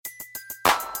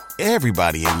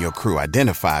Everybody in your crew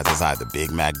identifies as either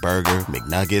Big Mac Burger,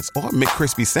 McNuggets, or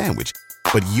McCrispy Sandwich.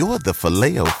 But you're the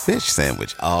Filet-O-Fish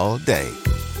Sandwich all day.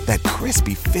 That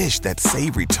crispy fish, that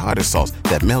savory tartar sauce,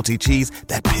 that melty cheese,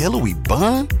 that pillowy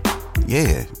bun.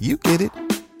 Yeah, you get it.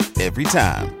 Every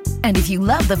time. And if you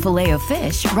love the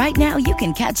Filet-O-Fish, right now you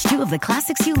can catch two of the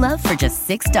classics you love for just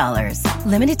 $6.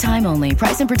 Limited time only.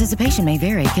 Price and participation may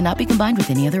vary. Cannot be combined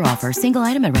with any other offer. Single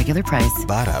item at regular price.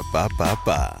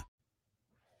 Ba-da-ba-ba-ba.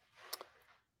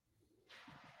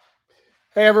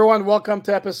 Hey everyone, welcome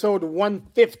to episode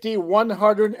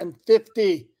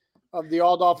 150 of the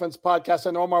All Dolphins podcast.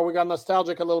 And Omar, we got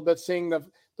nostalgic a little bit seeing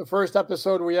the first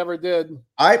episode we ever did.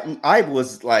 I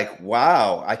was like,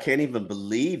 wow, I can't even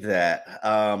believe that.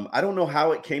 I don't know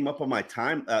how it came up on my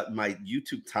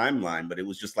YouTube timeline, but it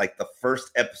was just like the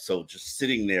first episode just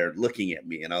sitting there looking at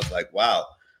me. And I was like, wow,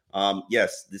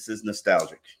 yes, this is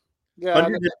nostalgic. Yeah,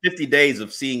 150 days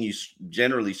of seeing you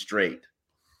generally straight.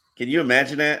 Can you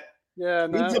imagine that? Yeah,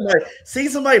 seeing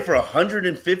somebody for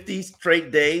 150 straight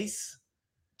days.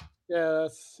 Yeah,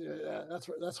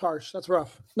 that's harsh. That's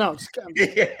rough. No, I'm just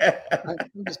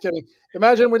kidding.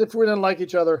 Imagine if we didn't like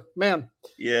each other, man.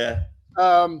 Yeah.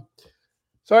 So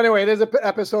anyway, it is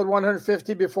episode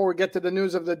 150. Before we get to the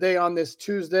news of the day on this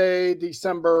Tuesday,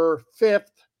 December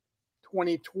 5th,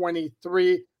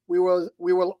 2023, we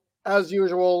will, as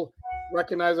usual,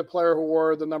 recognize a player who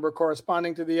wore the number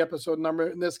corresponding to the episode number.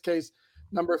 In this case,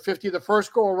 number 50. The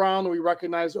first go around, we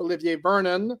recognize Olivier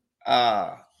Vernon.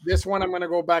 This one, I'm going to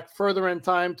go back further in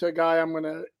time to a guy I'm going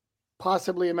to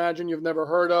possibly imagine you've never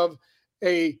heard of,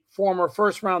 a former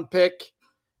first-round pick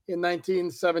in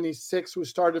 1976 who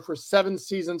started for 7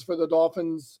 seasons for the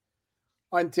Dolphins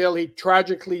until he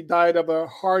tragically died of a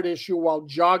heart issue while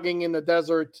jogging in the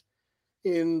desert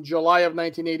in July of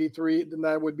 1983. Then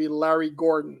that would be Larry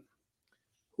Gordon,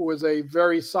 who was a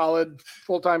very solid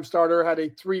full-time starter, had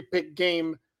a 3-pick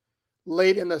game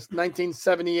late in the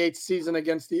 1978 season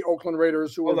against the Oakland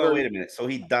Raiders. Hold on, wait a minute. So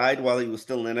he died while he was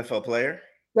still an NFL player?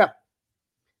 Yeah.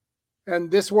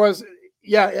 And this was,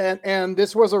 and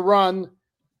this was a run,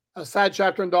 a sad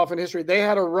chapter in Dolphin history. They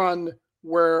had a run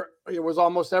where it was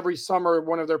almost every summer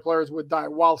one of their players would die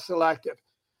while still active,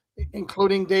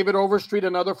 including David Overstreet,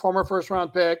 another former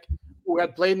first-round pick who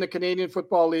had played in the Canadian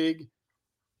Football League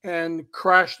and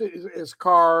crashed his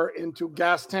car into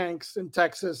gas tanks in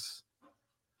Texas.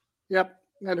 Yep,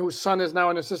 and whose son is now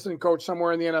an assistant coach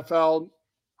somewhere in the NFL.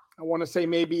 I want to say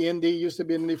maybe Indy, used to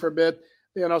be in Indy for a bit.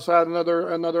 They also had another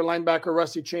linebacker,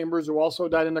 Rusty Chambers, who also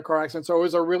died in a car accident. So it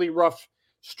was a really rough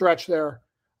stretch there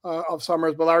of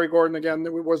summers. But Larry Gordon, again,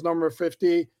 was number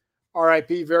 50,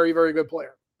 RIP, very, very good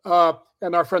player.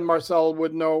 And our friend Marcel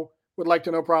would like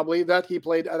to know probably that he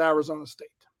played at Arizona State.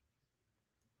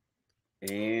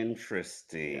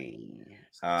 Interesting.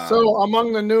 So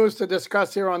among the news to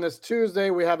discuss here on this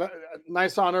Tuesday, we have a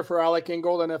nice honor for Alec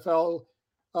Ingold, NFL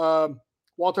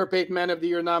Walter Payton Man of the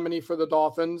Year nominee for the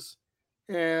Dolphins.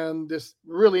 And this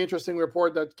really interesting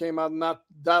report that came out not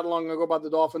that long ago about the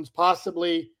Dolphins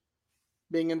possibly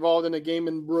being involved in a game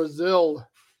in Brazil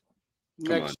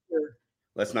next year.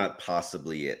 Let's not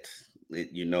possibly it.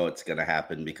 It's going to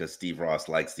happen because Steve Ross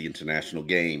likes the international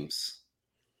games.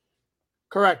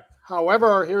 Correct.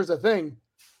 However, here's the thing.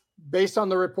 Based on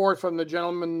the report from the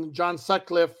gentleman, John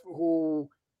Sutcliffe, who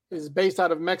is based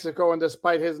out of Mexico, and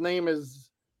despite his name is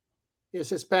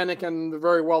Hispanic and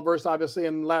very well-versed, obviously,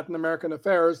 in Latin American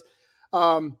affairs,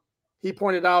 he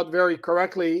pointed out very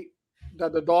correctly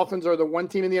that the Dolphins are the one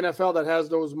team in the NFL that has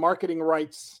those marketing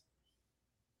rights.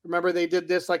 Remember, they did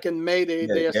this like in May.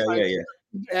 They assigned,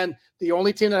 and the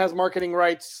only team that has marketing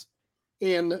rights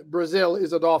in Brazil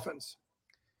is the Dolphins.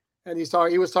 And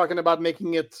he was talking about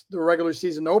making it the regular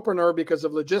season opener because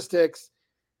of logistics.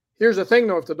 Here's the thing,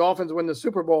 though. If the Dolphins win the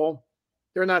Super Bowl,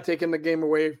 they're not taking the game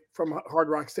away from Hard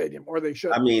Rock Stadium, or they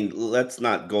should. I mean, let's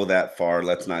not go that far.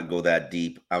 Let's not go that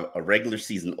deep. A regular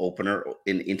season opener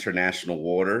in international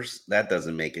waters, that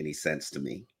doesn't make any sense to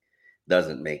me.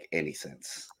 Doesn't make any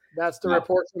sense. That's the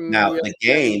report from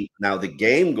the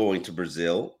game going to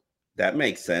Brazil, that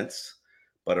makes sense.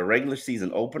 But a regular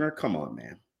season opener, come on,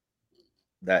 man.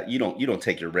 That you don't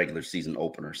take your regular season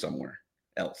opener somewhere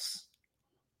else.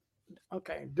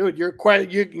 Okay, dude, you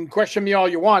can question me all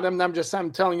you want.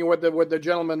 I'm telling you what the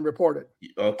gentleman reported.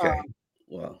 Okay,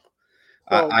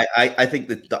 I think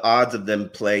that the odds of them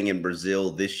playing in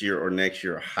Brazil this year or next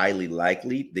year are highly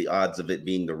likely. The odds of it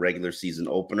being the regular season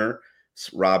opener,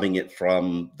 robbing it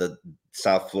from the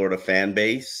South Florida fan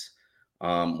base,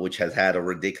 which has had a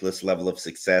ridiculous level of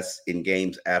success in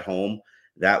games at home,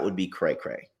 that would be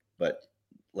cray-cray. But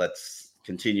let's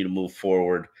continue to move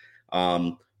forward.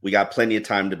 we got plenty of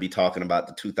time to be talking about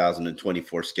the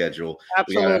 2024 schedule.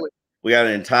 Absolutely. We got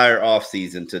an entire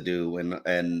offseason to do,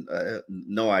 and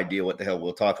no idea what the hell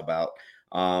we'll talk about.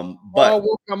 But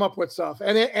we'll come up with stuff.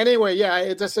 And anyway,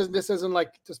 yeah, this isn't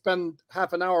like to spend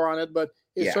half an hour on it, but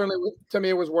it certainly, to me,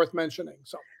 it was worth mentioning.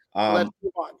 So let's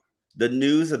move on. The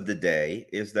news of the day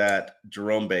is that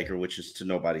Jerome Baker, which is to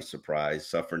nobody's surprise,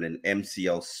 suffered an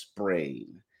MCL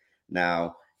sprain.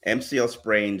 Now, MCL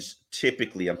sprains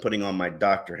typically, I'm putting on my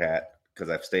doctor hat because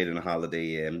I've stayed in a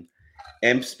Holiday Inn.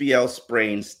 MCL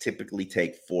sprains typically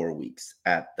take 4 weeks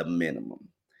at the minimum.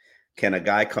 Can a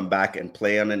guy come back and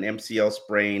play on an MCL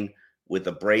sprain with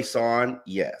a brace on?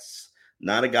 Yes.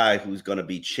 Not a guy who's going to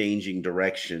be changing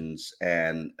directions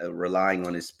and relying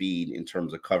on his speed in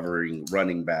terms of covering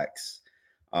running backs.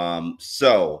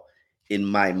 So in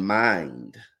my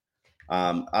mind,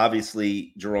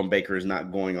 obviously Jerome Baker is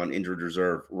not going on injured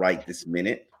reserve right this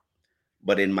minute,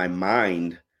 but in my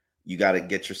mind, you got to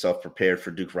get yourself prepared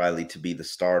for Duke Riley to be the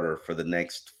starter for the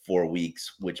next 4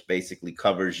 weeks, which basically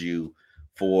covers you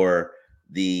for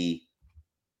the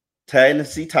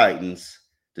Tennessee Titans,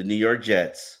 the New York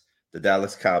Jets, the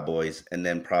Dallas Cowboys, and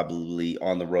then probably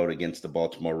on the road against the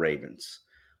Baltimore Ravens.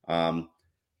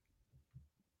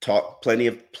 Plenty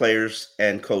of players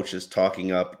and coaches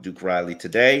talking up Duke Riley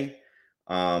today.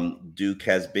 Duke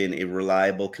has been a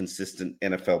reliable, consistent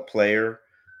NFL player.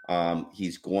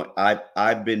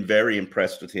 I've been very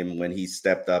impressed with him when he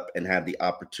stepped up and had the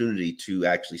opportunity to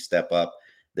actually step up.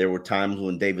 There were times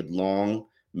when David Long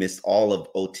missed all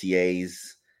of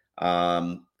OTAs.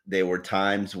 There were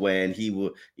times when he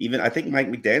would I think Mike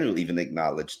McDaniel even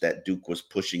acknowledged that Duke was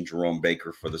pushing Jerome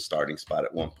Baker for the starting spot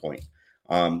at one point.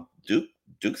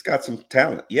 Duke's got some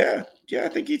talent. Yeah, I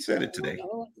think he said it today.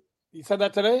 He said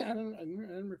that today? I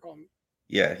didn't recall.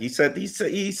 Yeah, he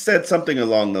said something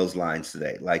along those lines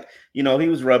today. Like, he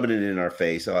was rubbing it in our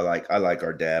face. So I like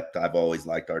our depth. I've always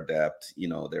liked our depth.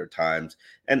 There are times.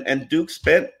 And Duke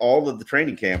spent all of the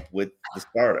training camp with the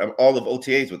start, all of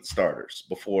OTAs with the starters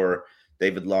before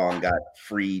David Long got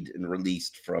freed and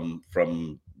released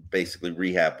from basically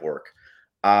rehab work.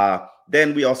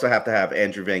 Then we also have to have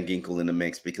Andrew Van Ginkel in the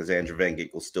mix because Andrew Van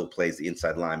Ginkel still plays the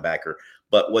inside linebacker.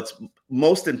 But what's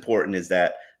most important is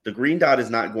that the green dot is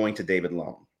not going to David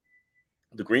Long.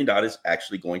 The green dot is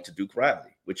actually going to Duke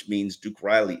Riley, which means Duke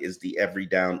Riley is the every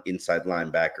down inside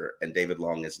linebacker and David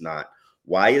Long is not.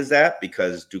 Why is that?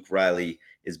 Because Duke Riley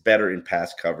is better in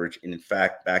pass coverage. And in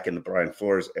fact, back in the Brian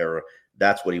Flores era,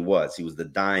 that's what he was. He was the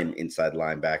dime inside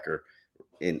linebacker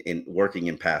in working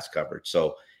in pass coverage.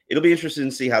 So it'll be interesting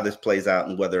to see how this plays out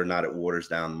and whether or not it waters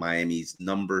down Miami's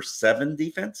number 7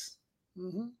 defense.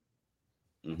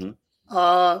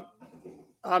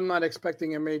 I'm not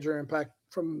expecting a major impact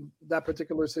from that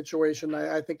particular situation.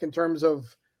 I think in terms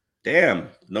of no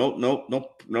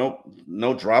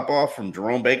drop off from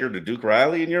Jerome Baker to Duke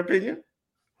Riley, in your opinion?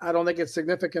 I don't think it's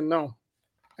significant. No,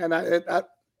 and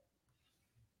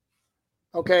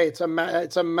okay, it's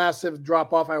a massive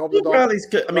drop off. I hope Duke Riley's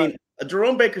good. I mean,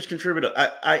 Jerome Baker's contributor.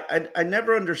 I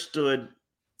never understood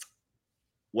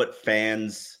what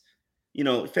fans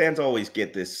always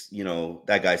get this,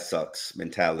 that guy sucks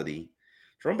mentality.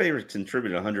 Jerome Baker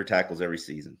contributed 100 tackles every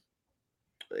season.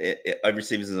 Every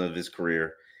season of his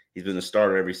career. He's been a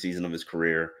starter every season of his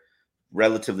career.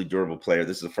 Relatively durable player.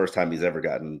 This is the first time he's ever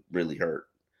gotten really hurt.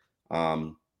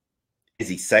 Is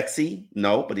he sexy?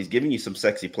 No, but he's giving you some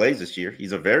sexy plays this year.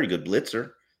 He's a very good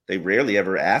blitzer. They rarely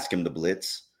ever ask him to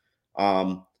blitz.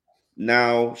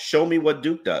 Now, show me what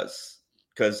Duke does.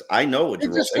 Because I know what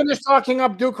you just finished talking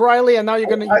up Duke Riley, and now you're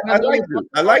going to.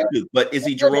 I like Duke, but is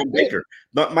he Jerome Baker?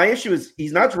 But my issue is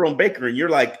he's not Jerome Baker, and you're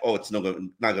like, oh, it's not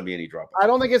going to be any drop off. I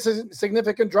don't think it's a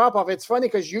significant drop off. It's funny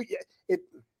because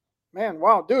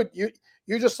wow, dude, you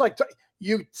just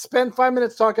you spend 5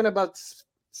 minutes talking about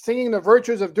singing the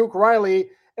virtues of Duke Riley,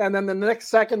 and then the next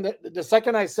second, the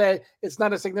second I say it's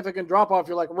not a significant drop off,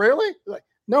 you're like, really? Like,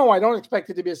 no, I don't expect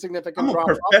it to be a significant drop off.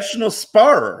 I'm a professional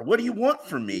sparrer. What do you want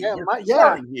from me?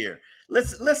 Here.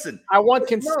 Listen. I want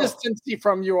consistency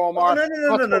from you, Omar. No.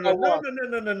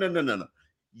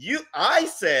 I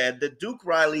said that Duke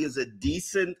Riley is a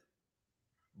decent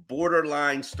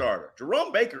borderline starter.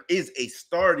 Jerome Baker is a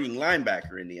starting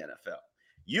linebacker in the NFL.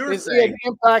 Is he an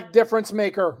impact difference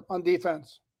maker on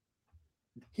defense?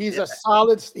 He's a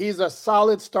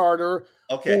solid starter.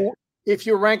 Okay. Who, if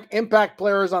you rank impact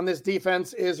players on this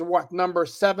defense, is what, number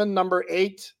 7, number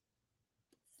 8?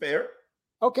 Fair.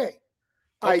 Okay.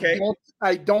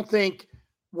 I don't think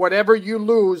whatever you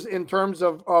lose in terms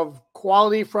of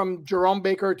quality from Jerome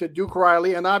Baker to Duke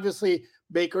Riley, and obviously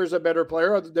Baker's a better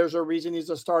player. There's a reason he's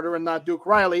a starter and not Duke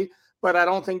Riley. but I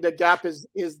don't think the gap is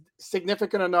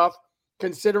significant enough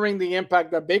considering the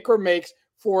impact that Baker makes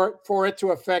for it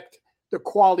to affect the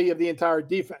quality of the entire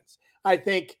defense. I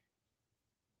think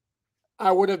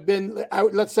I would have been,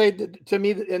 let's say, to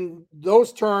me, in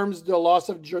those terms, the loss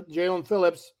of Jalen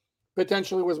Phillips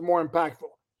potentially was more impactful.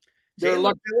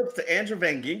 Jalen Phillips to Andrew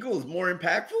Van Ginkel is more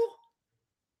impactful?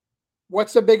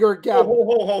 What's the bigger gap?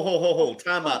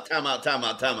 Time out.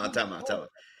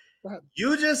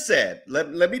 You just said,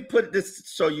 let me put this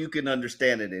so you can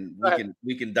understand it and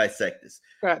we can dissect this.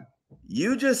 Go ahead.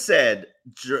 You just said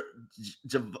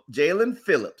Jalen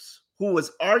Phillips, who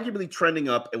was arguably trending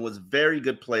up and was a very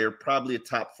good player, probably a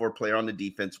top 4 player on the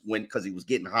defense because he was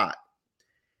getting hot.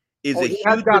 He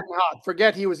had gotten hot.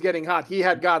 Forget he was getting hot. He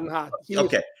had gotten hot.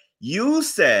 You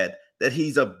said that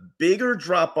he's a bigger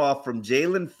drop off from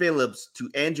Jalen Phillips to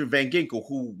Andrew Van Ginkel,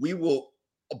 who we will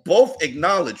both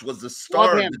acknowledge was the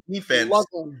star of the defense.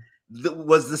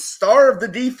 Was the star of the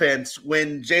defense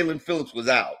when Jalen Phillips was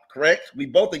out, correct? We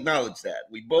both acknowledge that.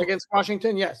 We both against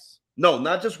Washington, yes. No,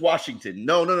 not just Washington.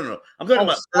 No. I'm talking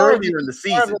about earlier in the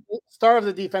season. Star of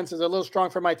the defense is a little strong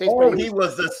for my taste. Oh, he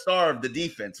was the star of the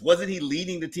defense. Wasn't he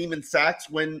leading the team in sacks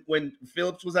when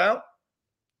Phillips was out?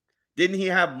 Didn't he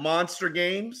have monster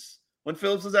games when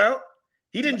Phillips was out?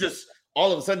 He didn't just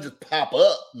all of a sudden just pop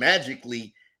up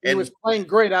magically. He was playing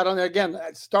great out on there. Again,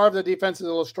 star of the defense is a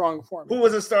little strong for me. Who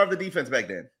was the star of the defense back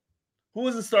then? Who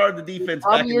was the star of the defense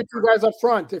back then? Your 2 guys up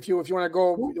front, if you want to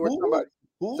go.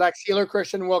 Who? Zach Sealer,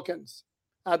 Christian Wilkins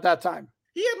at that time.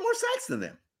 He had more sacks than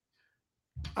them.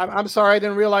 I'm sorry, I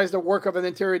didn't realize the work of an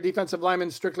interior defensive lineman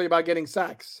is strictly about getting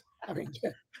sacks. I mean,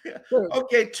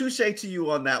 okay, touche to you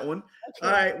on that one. Okay.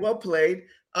 All right, well played.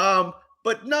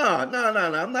 But no. I'm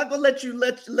not gonna let you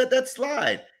let that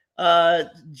slide.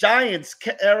 Giants,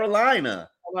 Carolina.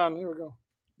 Hold on, here we go.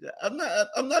 I'm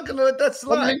not gonna let that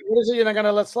slide. What is it you're not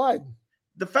gonna let slide?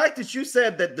 The fact that you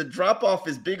said that the drop off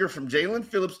is bigger from Jalen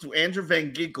Phillips to Andrew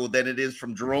Van Ginkel than it is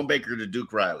from Jerome Baker to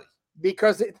Duke Riley.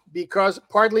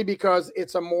 Partly because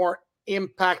it's a more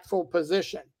impactful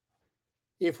position.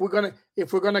 If we're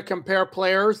gonna compare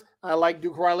players, I like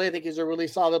Duke Riley. I think he's a really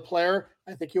solid player.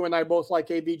 I think you and I both like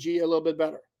AVG a little bit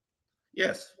better.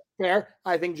 Yes. Fair.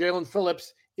 I think Jalen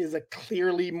Phillips is a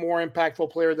clearly more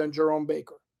impactful player than Jerome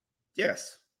Baker.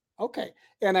 Yes. Okay.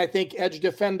 And I think edge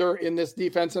defender in this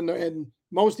defense and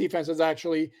most defenses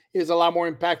actually is a lot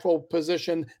more impactful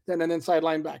position than an inside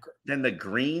linebacker. Than the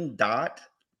green dot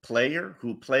player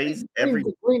who plays every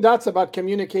green dot's about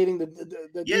communicating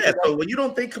the yeah. So when you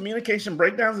don't think communication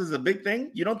breakdowns is a big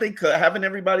thing, you don't think having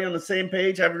everybody on the same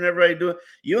page, having everybody do it,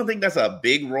 you don't think that's a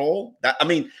big role?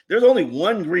 There's only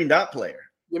one green dot player.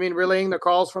 You mean relaying the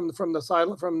calls from the side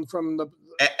from the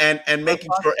and making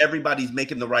sure everybody's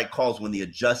making the right calls when the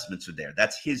adjustments are there.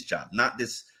 That's his job, not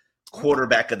this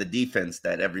quarterback of the defense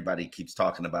that everybody keeps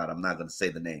talking about. I'm not going to say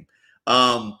the name.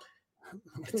 No,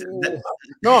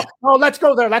 let's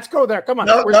go there. Come on.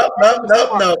 No,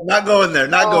 not going there.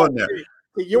 Going there.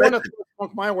 You want to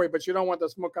smoke my way, but you don't want the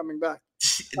smoke coming back.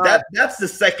 That's the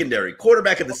secondary.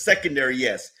 Quarterback of the secondary,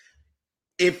 yes.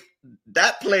 If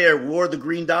that player wore the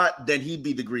green dot, then he'd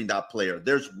be the green dot player.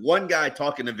 There's one guy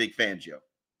talking to Vic Fangio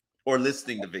or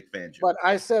listening to Vic Fangio. But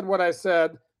I said what I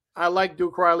said. I like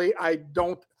Duke Riley. I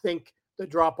don't think the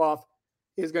drop-off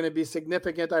is going to be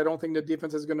significant. I don't think the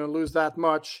defense is going to lose that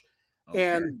much.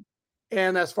 Okay.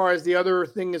 And as far as the other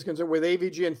thing is concerned with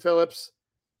AVG and Phillips,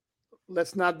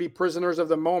 let's not be prisoners of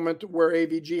the moment where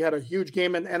AVG had a huge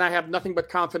game, and I have nothing but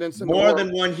confidence in more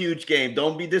than one huge game.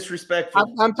 Don't be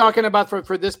disrespectful. I'm talking about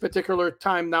for this particular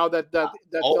time now that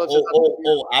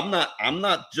I'm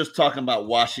not just talking about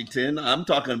Washington. I'm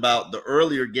talking about the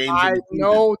earlier games. I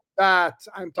know that.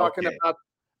 I'm talking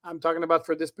about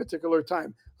for this particular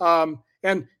time.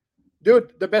 And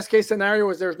dude, the best case scenario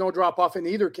is there's no drop off in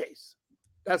either case.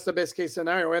 That's the best case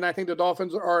scenario, and I think the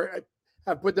Dolphins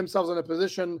have put themselves in a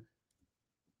position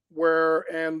where,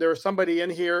 and there's somebody in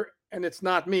here, and it's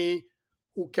not me,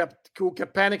 who kept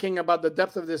panicking about the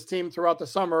depth of this team throughout the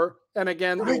summer. And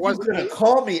again, are you going to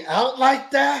call me out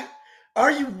like that?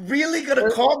 Are you really going to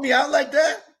call me out like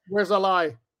that? Where's a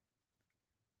lie?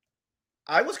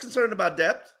 I was concerned about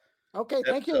depth. Okay,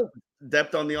 thank you.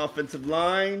 Depth on the offensive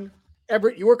line.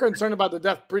 You were concerned about the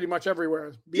depth pretty much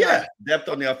everywhere. Yeah, depth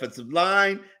on the offensive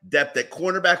line, depth at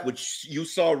cornerback, which you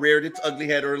saw reared its ugly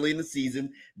head early in the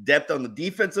season, depth on the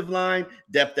defensive line,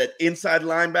 depth at inside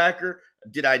linebacker.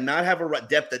 Did I not have a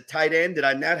depth at tight end? Did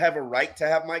I not have a right to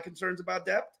have my concerns about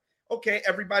depth? Okay,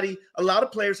 a lot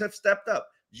of players have stepped up.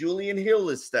 Julian Hill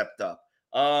has stepped up.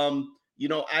 I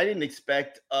didn't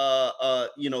expect them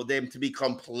to be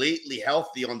completely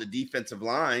healthy on the defensive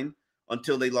line.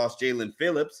 until they lost Jalen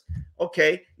Phillips.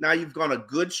 Okay, now you've gone a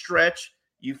good stretch.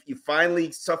 You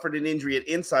finally suffered an injury at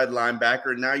inside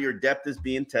linebacker, and now your depth is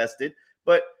being tested.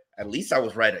 But at least I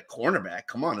was right at cornerback.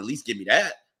 Come on, at least give me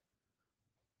that.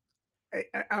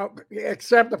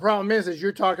 Except the problem is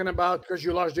you're talking about because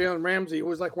you lost Jalen Ramsey, who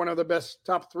was like one of the best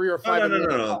top 3 or 5.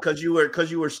 No. Because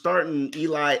you were starting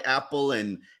Eli Apple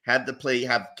and had to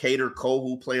have Cater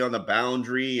Kohu play on the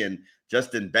boundary and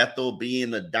Justin Bethel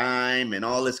being a dime and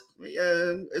all this.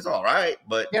 Yeah, it's all right,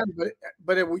 but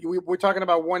we're talking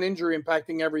about one injury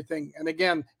impacting everything. And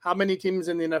again, how many teams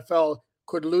in the NFL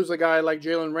could lose a guy like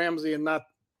Jalen Ramsey and not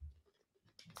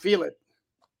feel it?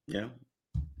 Yeah,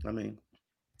 I mean.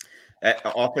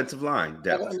 Offensive line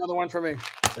depth. Another one for me.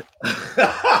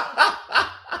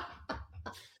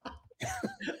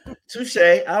 Touche.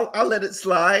 I'll let it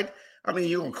slide. I mean,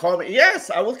 you gonna call me?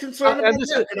 Yes, I was concerned about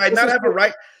that. Did I not have a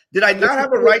right? Did I not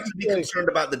have a right to be concerned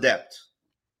about the depth?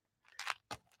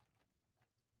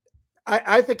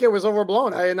 I think it was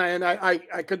overblown.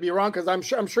 I could be wrong because I'm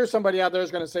sure somebody out there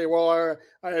is going to say, "Well,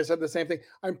 I said the same thing."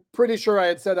 I'm pretty sure I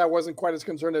had said I wasn't quite as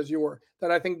concerned as you were. That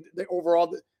I think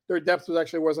overall their depth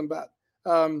wasn't bad.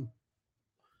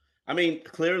 I mean,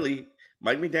 clearly,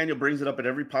 Mike McDaniel brings it up at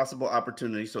every possible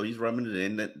opportunity, so he's rubbing it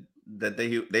in that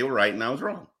they were right and I was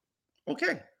wrong.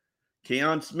 Okay,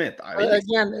 Keon Smith.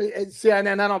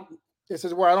 And I don't. This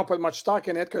is where I don't put much stock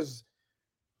in it because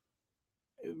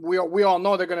we all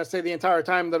know they're going to say the entire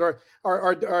time that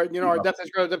our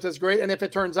depth is great, and if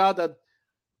it turns out that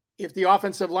if the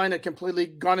offensive line had completely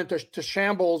gone into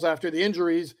shambles after the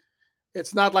injuries,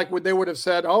 it's not like what they would have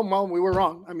said, "Oh, well, we were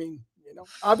wrong." I mean,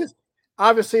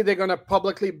 obviously they're going to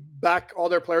publicly back all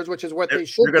their players, which is what they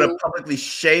should do. They're going to publicly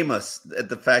shame us at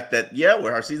the fact that,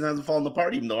 where our season hasn't fallen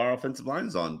apart, even though our offensive line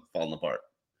is falling apart.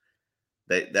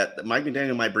 That Mike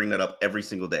McDaniel might bring that up every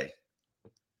single day.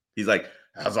 He's like,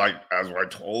 as I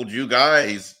told you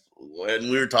guys when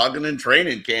we were talking in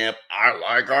training camp, I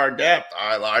like our depth.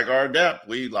 I like our depth.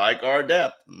 We like our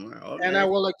depth. Okay. And I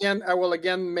will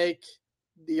again make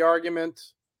the argument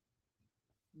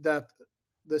that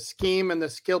the scheme and the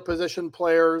skill position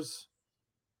players,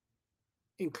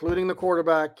 including the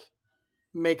quarterback,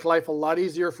 make life a lot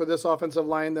easier for this offensive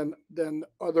line than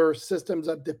other systems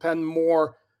that depend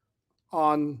more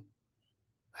on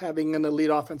having an elite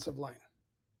offensive line.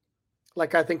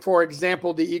 Like I think, for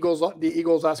example, the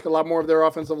Eagles ask a lot more of their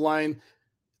offensive line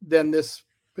than this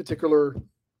particular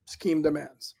scheme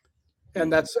demands.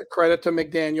 And that's a credit to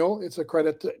McDaniel. It's a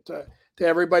credit to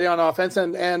everybody on offense.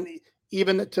 And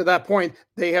even to that point,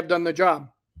 they have done the job.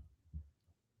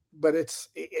 But it's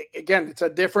a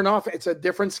different it's a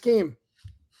different scheme.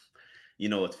 You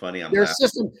know what's funny? Here's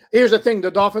the thing: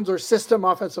 the Dolphins are system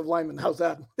offensive linemen. How's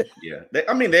that? Yeah,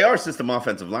 they are system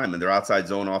offensive linemen. They're outside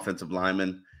zone offensive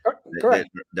linemen. Correct.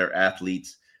 They're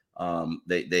athletes.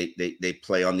 They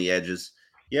play on the edges.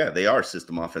 Yeah, they are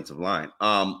system offensive line.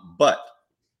 But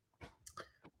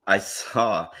I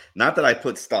saw, not that I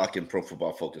put stock in Pro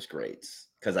Football Focus grades,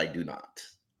 because I do not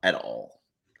at all.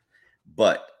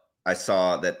 But I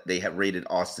saw that they have rated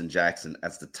Austin Jackson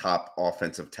as the top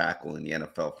offensive tackle in the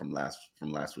NFL from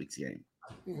last week's game,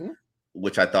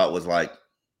 which I thought was like,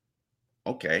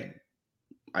 okay.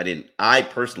 I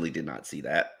personally did not see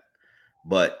that,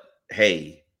 but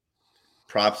hey,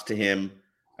 props to him.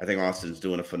 I think Austin's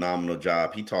doing a phenomenal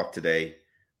job. He talked today,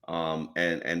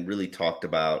 and really talked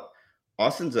about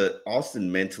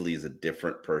Austin mentally is a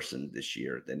different person this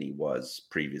year than he was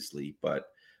previously, but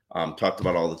talked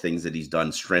about all the things that he's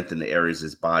done, strengthened the areas of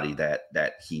his body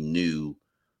that he knew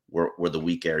were the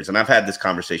weak areas. And I've had this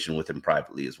conversation with him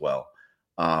privately as well.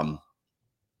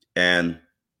 And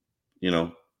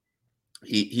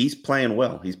he's playing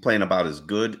well. He's playing about as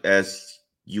good as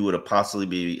you would have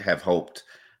possibly have hoped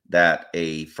that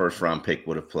a first-round pick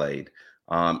would have played.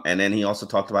 And then he also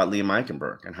talked about Liam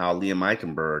Eichenberg and how Liam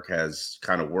Eichenberg has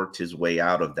kind of worked his way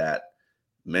out of that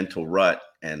mental rut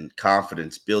and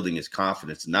building his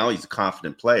confidence. Now he's a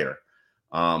confident player.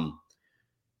 And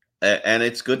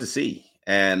it's good to see.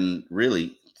 And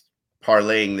really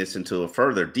parlaying this into a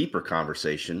further deeper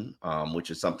conversation,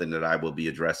 which is something that I will be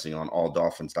addressing on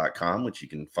alldolphins.com, which you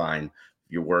can find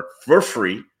your work for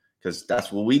free, because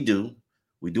that's what we do.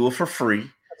 We do it for free.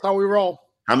 That's how we roll.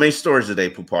 How many stories a day,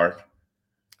 Poupart?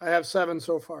 I have 7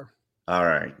 so far. All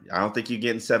right. I don't think you're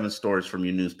getting 7 stories from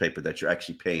your newspaper that you're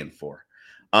actually paying for.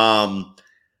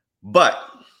 But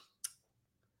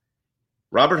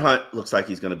Robert Hunt looks like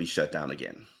he's going to be shut down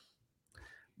again.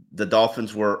 The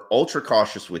Dolphins were ultra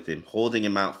cautious with him, holding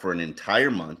him out for an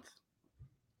entire month.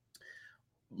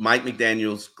 Mike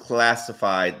McDaniels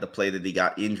classified the play that he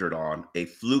got injured on a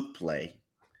fluke play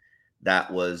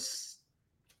that was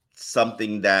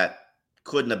something that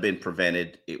couldn't have been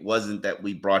prevented. It wasn't that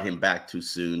we brought him back too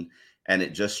soon and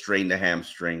it just strained the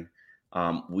hamstring.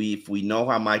 If we know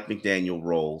how Mike McDaniel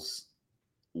rolls,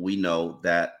 we know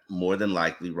that more than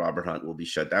likely Robert Hunt will be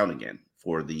shut down again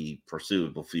for the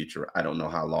foreseeable future. I don't know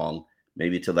how long,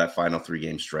 maybe till that final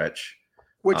 3-game stretch.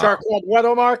 Which are called what,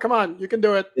 Omar? Come on, you can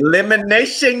do it.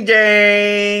 Elimination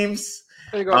games.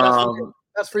 There you go.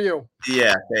 That's for you.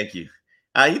 Yeah, thank you.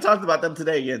 He talked about them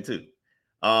today again too.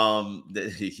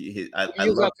 Did he use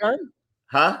that term?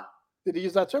 Huh? Did he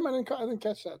use that term? I didn't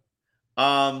catch that.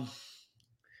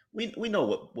 We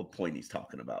know what point he's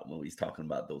talking about when he's talking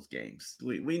about those games.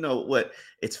 We know what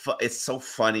it's so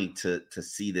funny to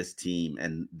see this team,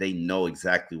 and they know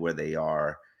exactly where they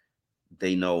are.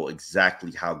 They know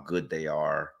exactly how good they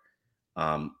are.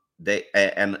 They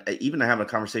even having a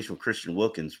conversation with Christian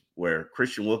Wilkins, where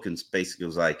Christian Wilkins basically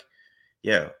was like,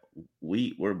 "Yeah,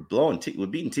 we're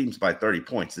beating teams by 30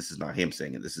 points. This is not him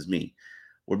saying it. This is me.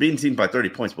 We're beating teams by 30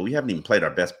 points, but we haven't even played our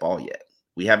best ball yet.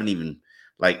 We haven't even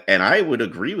and I would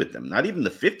agree with them. Not even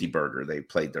the 50 burger they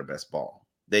played their best ball.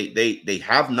 They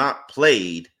have not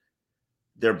played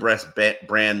their best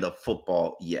brand of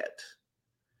football yet,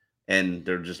 and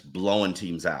they're just blowing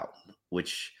teams out,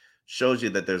 which shows you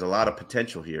that there's a lot of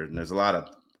potential here, and there's a lot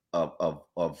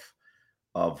of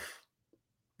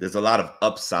there's a lot of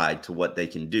upside to what they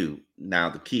can do.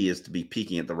 Now, the key is to be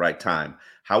peaking at the right time.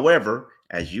 However,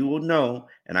 as you will know,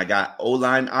 and I got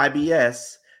O-line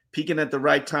IBS, peaking at the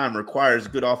right time requires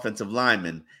good offensive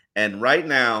linemen. And right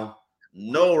now,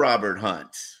 no Robert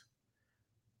Hunt.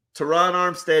 Teron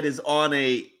Armstead is on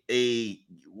a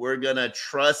we're gonna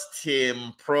trust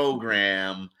him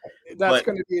program. That's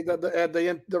going to be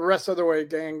the rest of the way,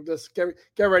 gang. Just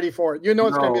get ready for it. You know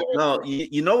it's going to be.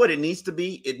 You know what it needs to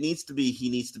be? He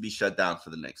needs to be shut down for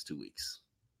the next 2 weeks.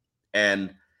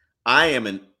 And I am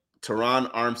a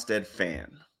Teron Armstead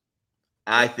fan.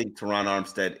 I think Teron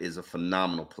Armstead is a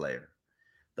phenomenal player.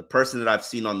 The person that I've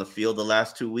seen on the field the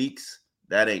last 2 weeks,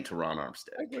 that ain't Teron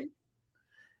Armstead. Okay.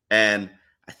 And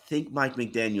I think Mike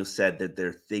McDaniel said that there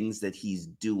are things that he's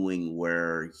doing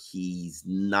where he's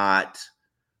not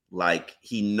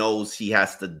he knows he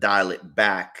has to dial it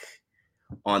back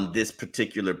on this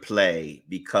particular play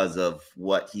because of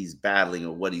what he's battling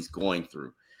or what he's going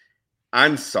through.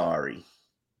 I'm sorry.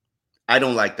 I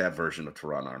don't like that version of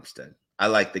Teron Armstead. I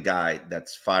like the guy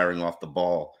that's firing off the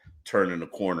ball, turning the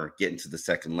corner, getting to the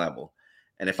second level.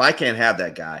 And if I can't have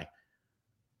that guy,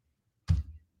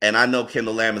 and I know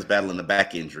Kendall Lamb is battling a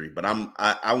back injury, but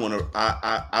I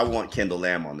want Kendall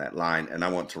Lamb on that line, and I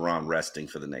want Teron resting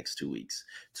for the next 2 weeks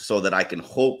so that I can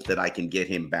hope that I can get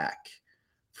him back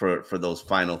for those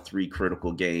final 3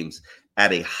 critical games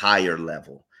at a higher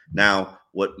level. Now,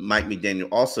 what Mike McDaniel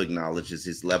also acknowledges is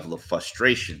his level of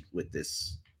frustration with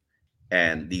this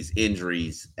and these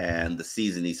injuries and the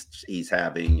season he's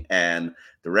having and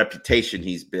the reputation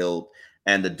he's built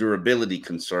and the durability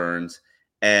concerns,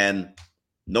 and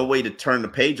no way to turn the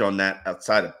page on that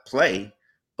outside of play.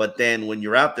 But then when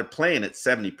you're out there playing at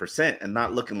 70% and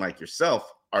not looking like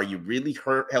yourself, are you really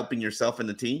helping yourself and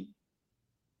the team?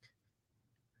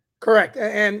 Correct.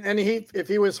 And if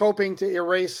he was hoping to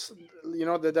erase,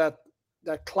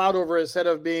 that cloud over his head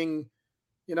of being,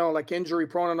 like injury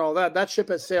prone and all that, that ship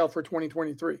has sailed for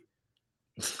 2023.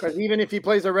 Because even if he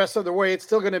plays the rest of the way, it's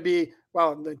still going to be,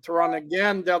 Teron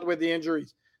again dealt with the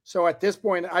injuries. So at this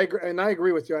point, I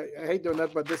agree with you. I hate doing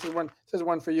that, but this is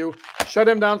one for you. Shut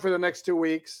him down for the next 2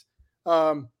 weeks,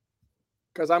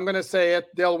 because I'm going to say it.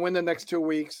 They'll win the next 2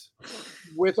 weeks,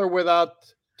 with or without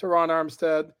Teron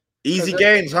Armstead. Easy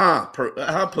games, huh?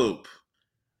 Poop.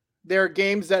 There are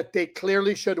games that they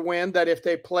clearly should win. That if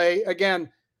they play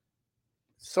again,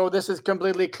 so this is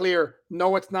completely clear.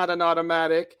 No, it's not an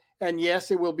automatic, and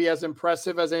yes, it will be as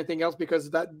impressive as anything else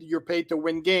because that you're paid to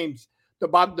win games.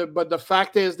 But the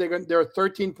fact is they're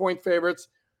 13-point favorites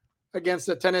against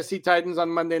the Tennessee Titans on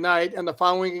Monday night, and the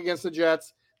following against the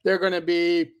Jets, they're going to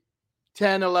be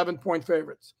 10, 11-point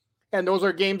favorites. And those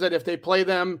are games that if they play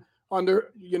them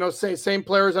under, say same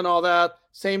players and all that,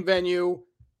 same venue,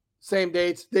 same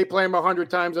dates, they play them 100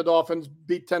 times. The Dolphins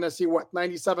beat Tennessee,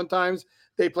 97 times?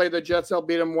 They play the Jets, they'll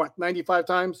beat them, 95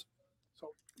 times?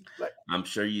 I'm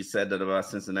sure you said that about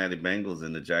Cincinnati Bengals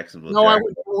and the Jacksonville. No,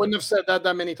 Jaguars. I wouldn't have said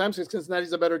that many times because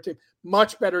Cincinnati's a better team,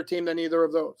 much better team than either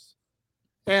of those.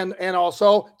 And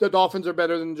also the Dolphins are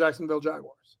better than the Jacksonville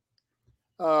Jaguars.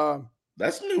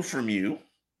 That's new from you.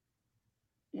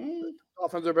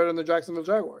 Dolphins are better than the Jacksonville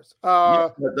Jaguars.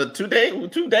 The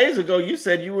 2 days ago, you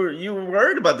said you were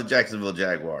worried about the Jacksonville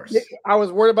Jaguars. Yeah, I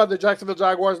was worried about the Jacksonville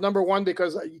Jaguars. Number one,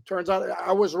 because it turns out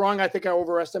I was wrong. I think I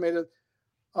overestimated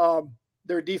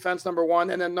their defense, number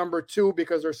one, and then number two,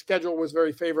 because their schedule was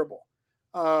very favorable.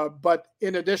 But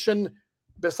in addition,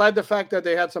 beside the fact that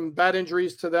they had some bad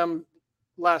injuries to them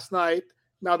last night,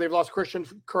 now they've lost Christian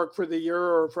Kirk for the year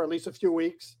or for at least a few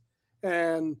weeks.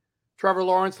 And Trevor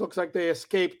Lawrence looks like they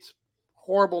escaped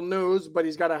horrible news, but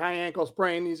he's got a high ankle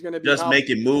sprain. He's going to be just make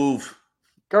him move.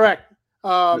 Correct.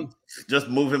 Just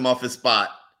move him off his spot.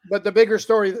 But the bigger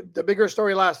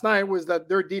story last night was that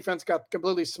their defense got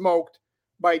completely smoked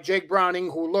by Jake Browning,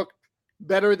 who looked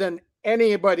better than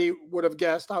anybody would have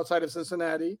guessed outside of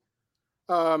Cincinnati.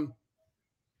 But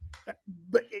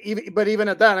even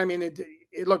at that, I mean,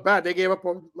 it looked bad. They gave up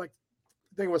I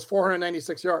think it was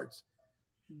 496 yards.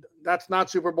 That's not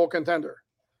Super Bowl contender.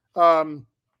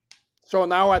 So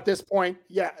now at this point,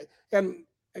 yeah. And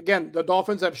again, the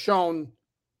Dolphins have shown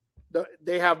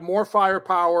they have more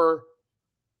firepower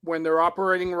when they're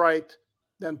operating right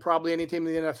than probably any team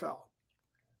in the NFL.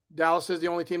 Dallas is the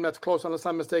only team that's close, unless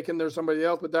I'm mistaken. There's somebody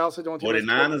else, but Dallas is the only team.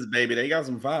 49ers, baby, they got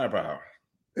some firepower.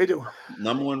 They do.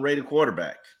 Number one rated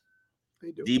quarterback.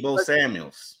 They do. Deebo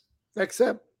Samuels.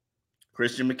 Except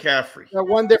Christian McCaffrey. The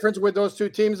one difference with those two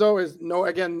teams, though, is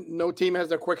no team has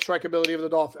the quick strike ability of the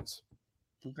Dolphins.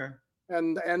 Okay.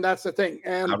 And that's the thing.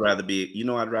 And I'd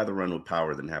rather run with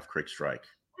power than have quick strike.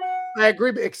 I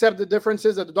agree, except the difference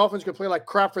is that the Dolphins could play like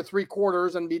crap for 3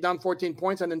 quarters and be down 14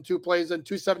 points, and in 2 plays and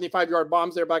 2 75-yard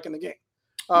bombs, they're back in the game.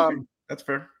 Okay, that's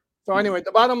fair. So anyway,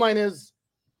 the bottom line is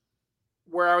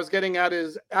where I was getting at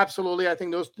is absolutely, I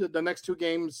think the next 2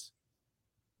 games,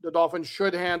 the Dolphins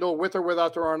should handle with or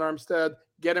without Teron Armstead,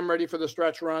 get him ready for the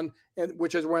stretch run, and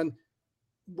which is when,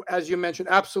 as you mentioned,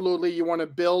 absolutely you want to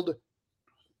build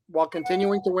while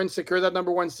continuing to win, secure that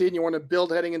number 1 seed, and you want to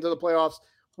build heading into the playoffs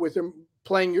with him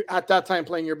playing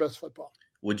your best football.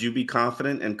 Would you be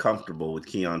confident and comfortable with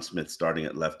Keon Smith starting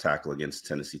at left tackle against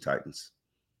Tennessee Titans?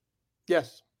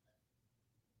 Yes.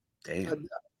 Damn.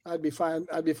 I'd be fine.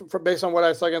 Based on what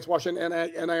I saw against Washington,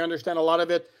 and I understand a lot of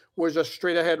it was just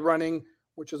straight ahead running,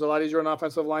 which is a lot easier on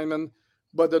offensive linemen.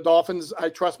 But the Dolphins, I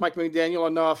trust Mike McDaniel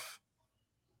enough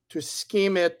to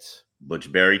scheme it.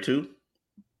 Butch Berry too?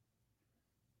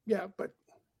 Yeah, but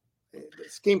the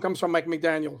scheme comes from Mike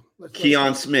McDaniel.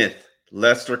 Keon Smith,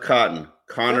 Lester Cotton,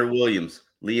 Connor Williams,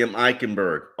 Liam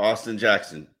Eichenberg, Austin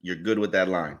Jackson. You're good with that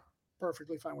line?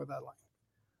 Perfectly fine with that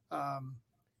line.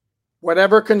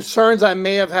 Whatever concerns I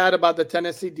may have had about the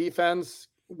Tennessee defense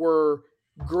were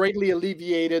greatly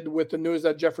alleviated with the news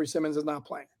that Jeffrey Simmons is not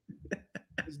playing.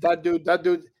 That dude.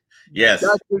 Yes.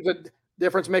 That dude's a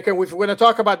difference maker. If we're going to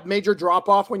talk about major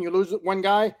drop-off when you lose one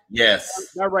guy,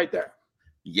 yes. That right there.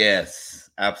 Yes,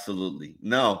 absolutely.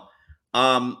 No,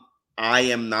 I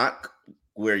am not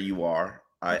where you are.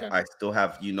 I still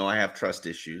have, I have trust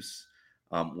issues,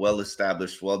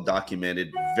 well-established,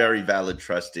 well-documented, very valid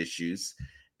trust issues.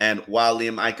 And while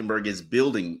Liam Eichenberg is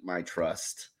building my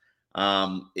trust,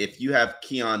 if you have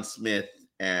Keon Smith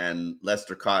and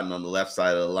Lester Cotton on the left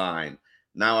side of the line,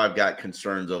 now I've got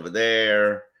concerns over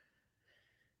there.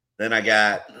 Then I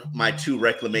got my 2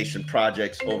 reclamation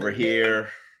projects over here.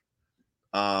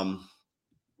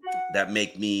 That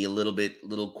make me a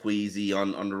little queasy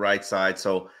on the right side.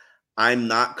 So I'm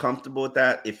not comfortable with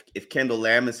that. If Kendall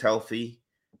Lamb is healthy,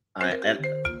 I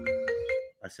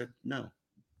said no.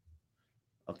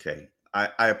 Okay.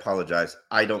 I apologize.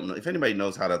 I don't know if anybody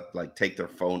knows how to take their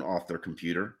phone off their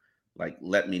computer,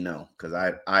 let me know. Cause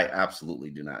I absolutely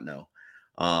do not know.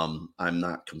 I'm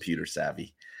not computer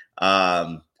savvy.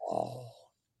 I'm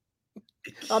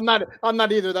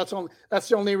not either. That's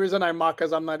the only reason I mock,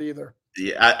 because I'm not either.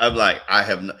 Yeah, I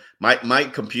have no, my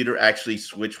computer actually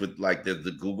switched with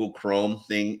the Google Chrome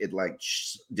thing. It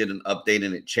did an update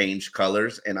and it changed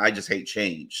colors, and I just hate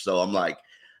change. So I'm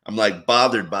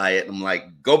bothered by it.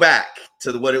 I'm go back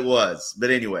to what it was.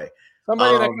 But anyway,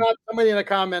 somebody in the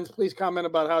comments, please comment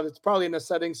about how it's probably in the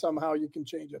settings somehow you can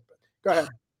change it. But go ahead.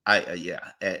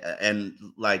 And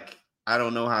I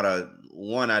don't know how to.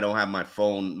 I don't have my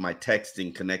phone, my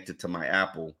texting connected to my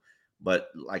Apple, but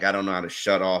I don't know how to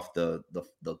shut off the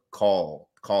call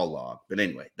log. But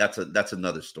anyway, that's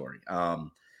another story.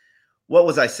 What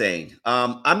was I saying?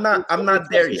 I'm not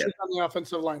there yet. On the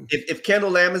offensive line. If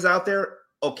Kendall Lamb is out there,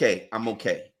 okay, I'm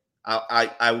okay.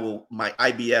 I will. My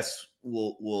IBS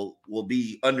will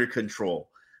be under control.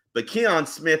 But Keon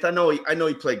Smith, I know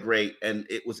he played great and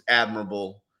it was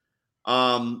admirable.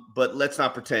 But let's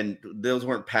not pretend those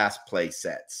weren't pass play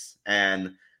sets,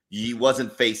 and he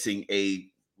wasn't facing a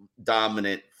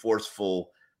dominant,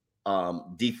 forceful,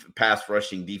 pass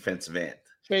rushing defensive end.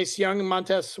 Chase Young,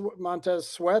 Montez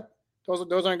Sweat.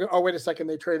 Those aren't good. Oh, wait a second,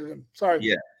 they traded him. Sorry.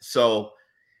 Yeah. So,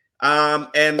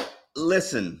 and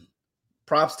listen,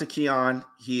 props to Keon.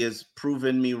 He has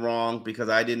proven me wrong because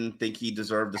I didn't think he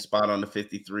deserved the spot on the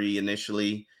 53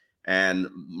 initially. And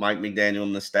Mike McDaniel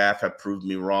and the staff have proved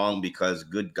me wrong because,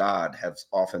 good God, have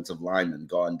offensive linemen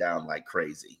gone down like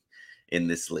crazy in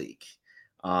this league.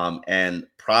 And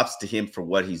props to him for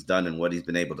what he's done and what he's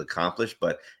been able to accomplish.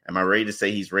 But am I ready to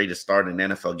say he's ready to start an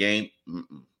NFL game?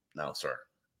 No, sir.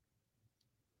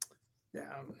 Yeah.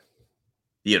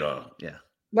 Yeah.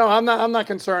 No, I'm not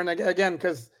concerned again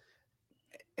because,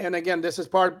 and again, this is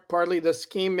partly the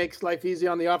scheme makes life easy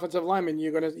on the offensive lineman.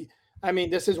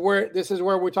 This is where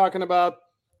we're talking about.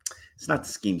 It's not the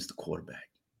scheme, it's the quarterback.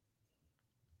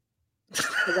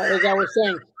 As I was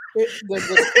saying,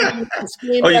 the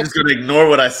scheme. You're just going to ignore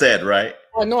what I said, right?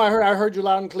 I know. I heard you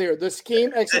loud and clear. The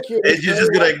scheme executed. And you're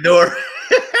just going to ignore.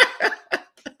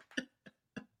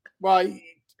 Well,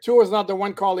 Tua is not the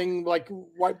one calling like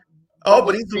what. Oh,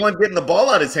 but he's the one getting the ball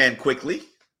out of his hand quickly.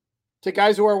 To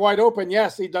guys who are wide open,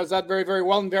 yes, he does that very, very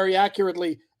well and very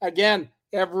accurately. Again,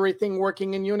 everything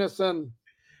working in unison.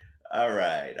 All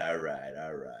right.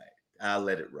 I'll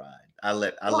let it ride. I'll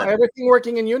let everything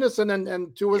working in unison,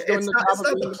 and Tua's doing the job. It's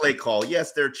not the play call.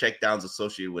 Yes, there are checkdowns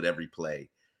associated with every play,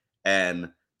 and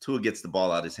Tua gets the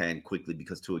ball out of his hand quickly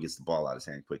because Tua gets the ball out of his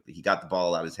hand quickly. He got the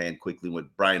ball out of his hand quickly with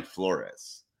Brian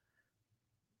Flores.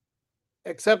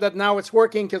 Except that now it's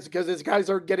working because his guys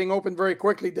are getting open very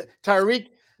quickly. Tyreek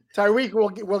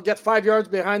will get 5 yards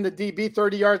behind the DB,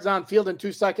 30 yards downfield in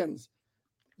 2 seconds.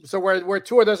 So where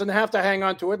Tua doesn't have to hang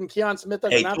on to it, and Keon Smith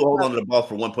doesn't have to hold on to the ball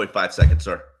for 1.5 seconds,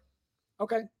 sir.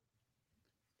 Okay.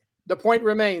 The point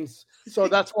remains. So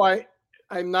that's why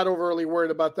I'm not overly worried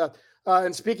about that.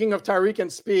 And speaking of Tyreek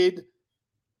and speed,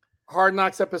 Hard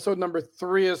Knocks episode number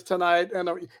 3 is tonight.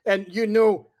 And you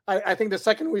knew, I think the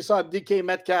second we saw DK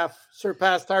Metcalf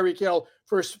surpass Tyreek Hill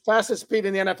for fastest speed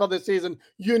in the NFL this season,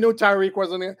 you knew Tyreek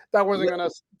wasn't going to.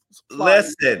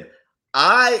 Listen,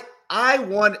 I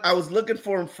was looking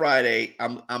for him Friday.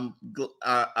 But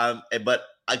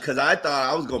because I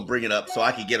thought I was going to bring it up so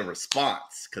I could get a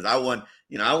response because I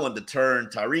wanted to turn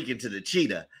Tyreek into the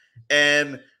cheetah,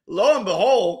 and lo and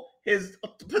behold, his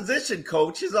position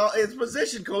coach, Wes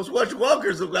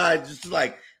Welker's the guy just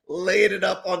like laid it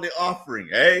up on the offering.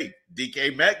 Hey,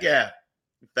 DK Metcalf,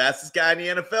 fastest guy in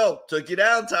the NFL, took you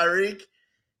down, Tyreek.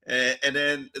 And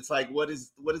then it's like, what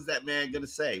is that man going to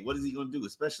say? What is he going to do,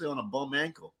 especially on a bum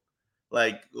ankle?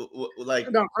 No,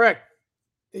 correct.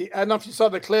 I don't know if you saw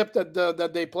the clip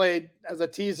that they played as a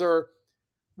teaser,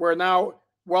 where now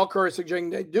Welker is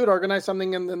suggesting, dude, organize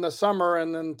something in the summer,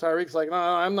 and then Tyreek's like, no,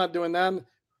 I'm not doing that.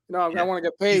 I want to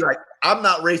get paid. He's like, I'm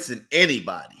not racing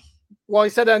anybody. Well, he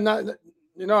said that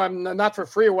I'm not for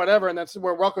free or whatever, and that's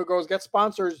where Welker goes, get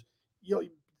sponsors.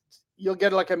 You'll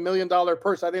get like $1 million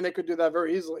purse. I think they could do that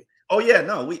very easily. Oh yeah,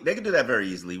 no, they could do that very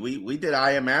easily. We did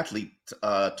I Am Athlete,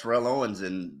 Terrell Owens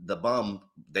and the Bum.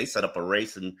 They set up a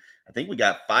race, and I think we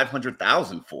got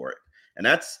 $500,000 for it, and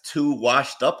that's 2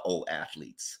 washed up old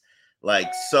athletes.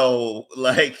 Owens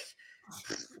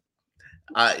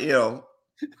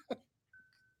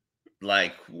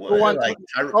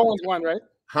won, right?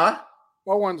 Huh?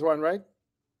 Owens won, right?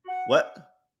 What?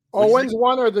 Owens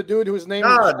won, or the dude whose name?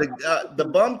 The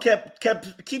Bum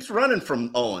keeps running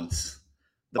from Owens.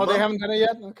 They haven't done it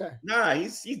yet? Okay. Nah,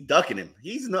 he's ducking him.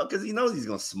 He's not, because he knows he's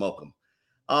gonna smoke him.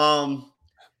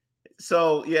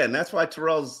 So yeah, and that's why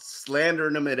Terrell's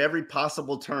slandering him at every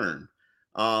possible turn.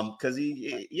 Because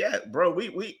we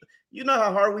you know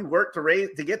how hard we worked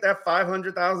to get that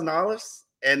 $500,000,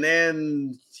 and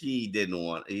then he didn't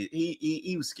want.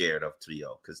 He was scared of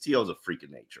T.O. because T.O.'s a freak of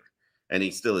nature, and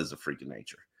he still is a freak of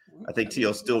nature. I think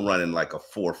T.O.'s still running like a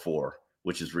 4.4,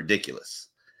 which is ridiculous.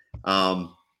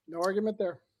 No argument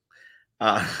there.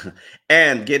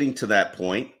 And getting to that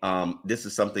point, this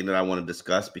is something that I want to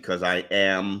discuss because I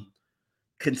am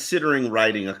considering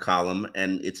writing a column,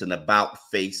 and it's an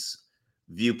about-face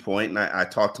viewpoint. And I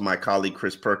talked to my colleague,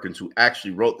 Chris Perkins, who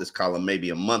actually wrote this column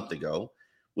maybe a month ago,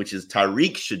 which is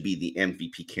Tyreek should be the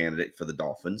MVP candidate for the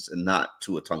Dolphins and not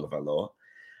Tua Tagovailoa.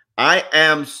 I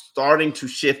am starting to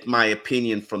shift my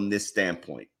opinion from this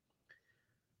standpoint.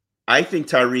 I think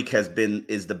Tyreek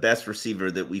is the best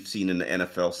receiver that we've seen in the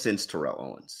NFL since Terrell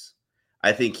Owens.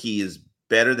 I think he is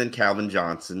better than Calvin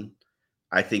Johnson.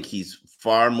 I think he's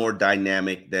far more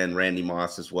dynamic than Randy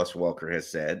Moss, as Wes Welker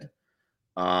has said.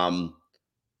 And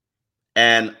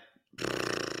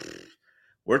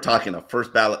we're talking a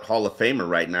first ballot Hall of Famer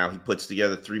right now. He puts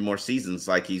together 3 more seasons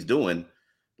like he's doing.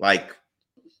 Like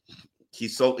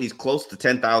he's close to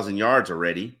 10,000 yards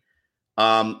already.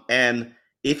 And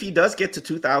if he does get to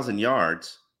 2,000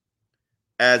 yards,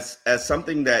 as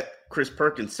something that Chris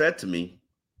Perkins said to me,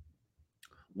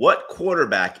 What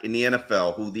quarterback in the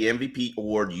NFL who the MVP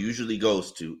award usually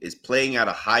goes to is playing at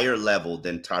a higher level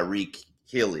than Tyreek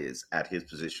Hill is at his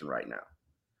position right now?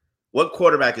 What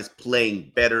quarterback is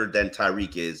playing better than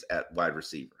Tyreek is at wide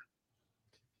receiver?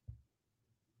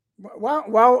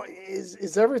 Wow,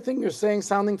 is everything you're saying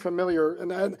sounding familiar?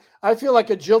 And I feel like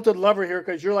a jilted lover here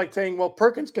because you're like saying, well,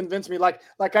 Perkins convinced me. Like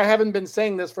I haven't been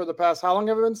saying this for the past. How long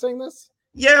have I been saying this?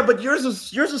 Yeah, but yours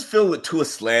is filled with Tua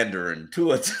slander and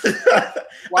Tua.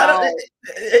 Wow.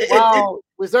 Wow.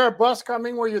 Was there a bus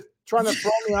coming where you're trying to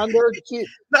throw me under?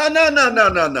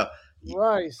 No.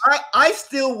 Right. I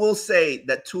still will say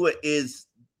that Tua is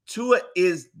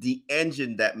the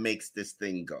engine that makes this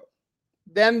thing go.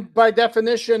 Then by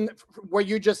definition, what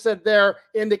you just said there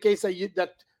indicates that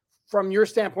from your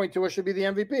standpoint, Tua should be the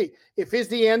MVP. If he's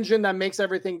the engine that makes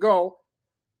everything go,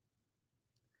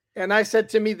 and I said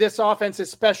to me, this offense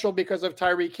is special because of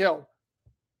Tyreek Hill,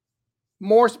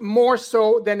 more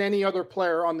so than any other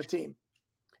player on the team.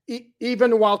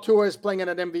 Even while Tua is playing at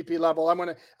an MVP level,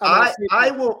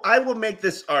 I will make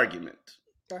this argument.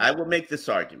 Okay. I will make this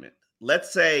argument.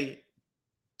 Let's say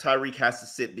Tyreek has to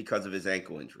sit because of his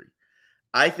ankle injury.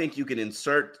 I think you can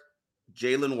insert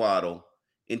Jalen Waddle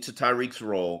into Tyreek's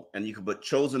role, and you can put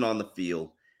Chosen on the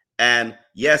field. And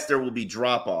yes, there will be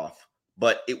drop off,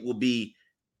 but it will be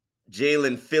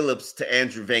Jalen Phillips to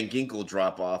Andrew Van Ginkel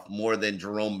drop off more than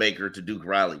Jerome Baker to Duke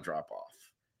Riley drop off.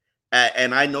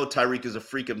 And I know Tyreek is a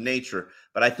freak of nature,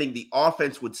 but I think the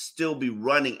offense would still be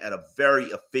running at a very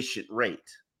efficient rate.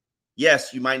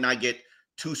 Yes, you might not get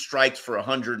 2 strikes for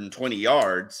 120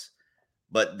 yards,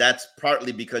 but that's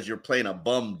partly because you're playing a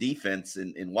bum defense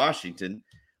in Washington.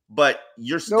 But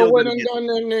you're still no.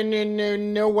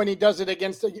 When he does it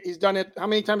against, he's done it. How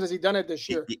many times has he done it this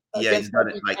year? Yeah, he's done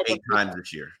it like 8 times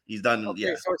this year. He's done. Okay,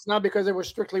 yeah. So it's not because it was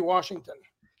strictly Washington.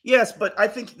 Yes, but I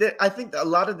think a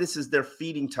lot of this is they're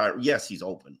feeding Tyreek. Yes, he's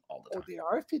open all the time. They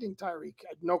are feeding Tyreek,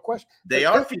 no question. They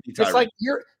are feeding Tyreek. It's like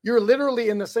you're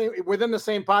literally within the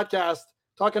same podcast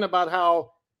talking about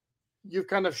how you've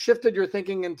kind of shifted your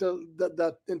thinking into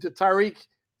into Tyreek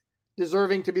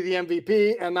deserving to be the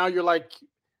MVP, and now you're like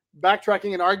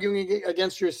backtracking and arguing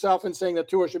against yourself and saying that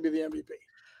Tua should be the MVP.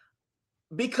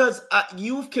 Because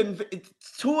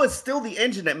Tua is still the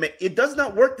engine that it does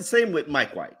not work the same with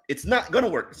Mike White. It's not going to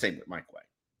work the same with Mike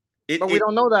White. But we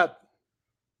don't know that.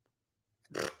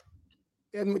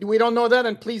 And we don't know that.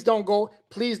 And please don't go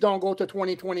to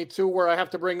 2022 where I have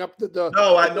to bring up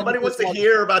nobody wants to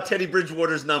hear about Teddy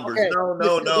Bridgewater's numbers. Okay.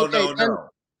 No.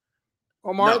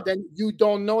 Omar, then you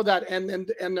don't know that. And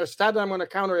the stat that I'm going to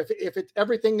counter, if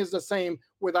everything is the same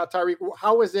without Tyreek,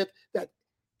 how is it that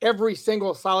every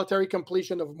single solitary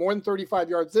completion of more than 35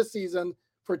 yards this season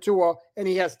for Tua, and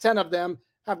he has 10 of them,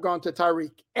 have gone to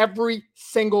Tyreek? Every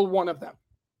single one of them.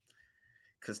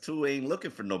 Because Tua ain't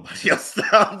looking for nobody else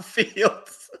downfield.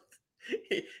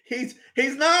 He's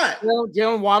not.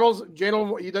 Jalen Waddle's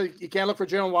you can't look for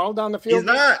Jalen Waddle down the field. He's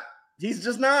not. He's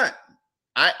just not.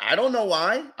 I don't know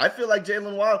why. I feel like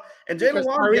Jalen Waddle and Jalen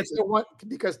Waddle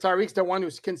because Tyreek's the one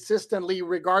who's consistently,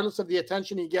 regardless of the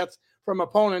attention he gets from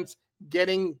opponents,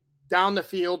 getting down the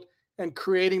field and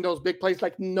creating those big plays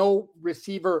like no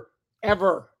receiver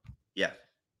ever. Yeah.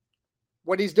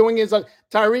 What he's doing is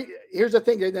Tyreek. Here's the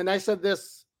thing, and I said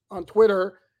this on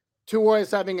Twitter: Tua is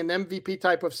having an MVP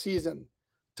type of season.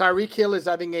 Tyreek Hill is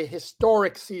having a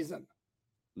historic season,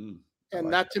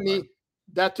 and that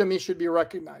to me should be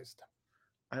recognized.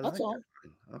 That's all.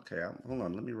 Okay, hold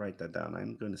on. Let me write that down.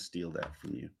 I'm going to steal that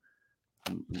from you.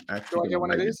 Do I get one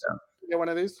of these? Get one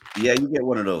of these? Yeah, you get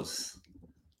one of those.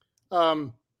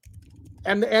 And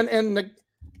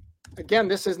again,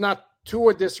 this is not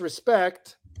Tua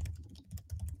disrespect.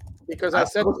 Because I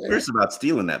said, I was serious about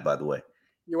stealing that, by the way.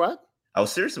 You what? I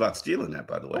was serious about stealing that,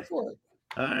 by the way. Go for it.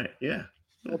 All right, yeah.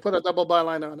 We'll put a double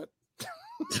byline on it.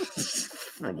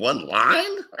 For one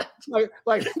line?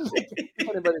 like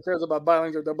anybody cares about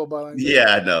bylines or double bylines.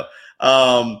 Yeah, I know.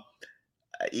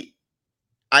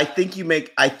 I think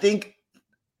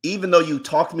even though you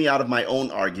talked me out of my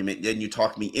own argument, then you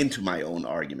talked me into my own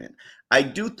argument. I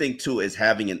do think Tua is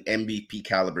having an MVP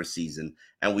caliber season,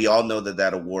 and we all know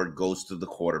that award goes to the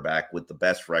quarterback with the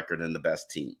best record and the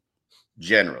best team,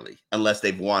 generally, unless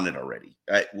they've won it already.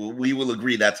 We will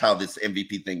agree that's how this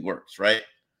MVP thing works, right?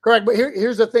 Correct. But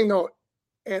here's the thing, though,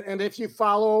 and if you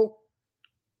follow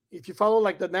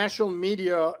like the national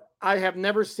media, I have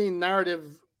never seen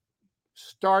narrative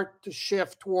start to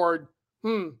shift toward,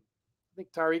 I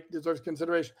think Tyreek deserves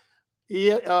consideration.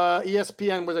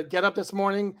 ESPN was a Get Up this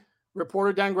morning.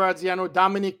 Reporter Dan Graziano,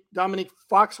 Dominic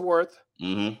Foxworth,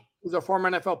 who's a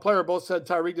former NFL player, both said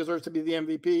Tyreek deserves to be the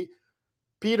MVP.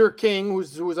 Peter King,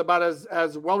 who's about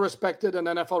as well respected an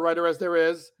NFL writer as there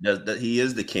is. He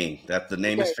is the king. That the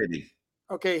name is fitting.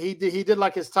 Okay, he did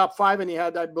like his top 5, and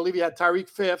I believe he had Tyreek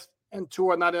 5th, and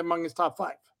Tua not among his top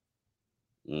 5.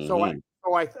 Mm-hmm.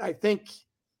 So I think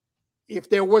if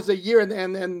there was a year,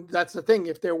 and that's the thing,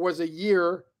 if there was a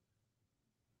year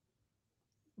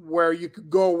where you could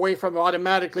go away from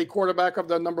automatically quarterback of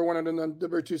the number 1 and the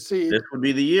number 2 seed, this would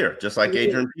be the year. Just like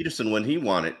Adrian Peterson when he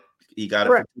won it, he got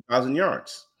Correct. it for 2,000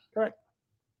 yards. Correct.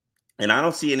 And I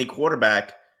don't see any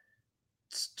quarterback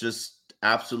just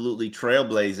absolutely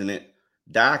trailblazing it.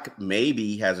 Dak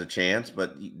maybe has a chance,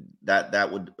 but that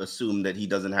would assume that he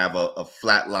doesn't have a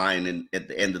flat line at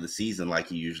the end of the season like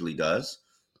he usually does.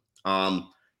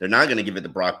 They're not going to give it to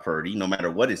Brock Purdy, no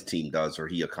matter what his team does or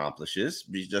he accomplishes,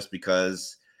 just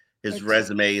because his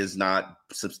resume is not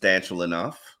substantial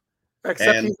enough.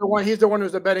 Except he's the one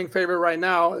who's the betting favorite right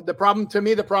now. The problem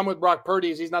with Brock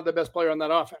Purdy is he's not the best player on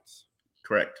that offense.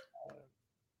 Correct.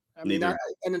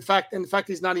 In fact,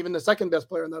 he's not even the second best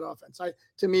player in that offense.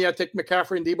 To me, I take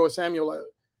McCaffrey and Deebo Samuel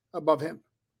above him.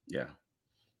 Yeah.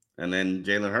 And then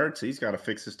Jalen Hurts, he's got to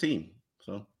fix his team.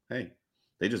 So, hey,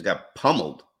 they just got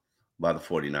pummeled by the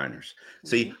 49ers.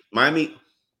 See,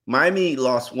 Miami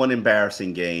lost one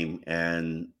embarrassing game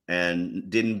and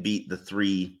didn't beat the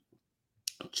 3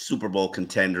 Super Bowl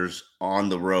contenders on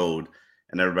the road.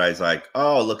 And everybody's like,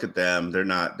 oh, look at them.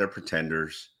 They're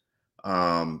pretenders.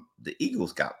 The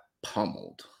Eagles got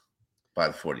pummeled by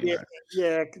the 49ers.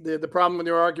 Yeah. The problem with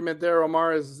your argument there,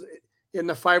 Omar, is in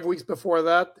the 5 weeks before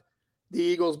that, the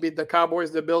Eagles beat the Cowboys,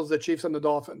 the Bills, the Chiefs, and the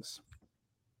Dolphins.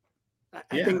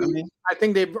 I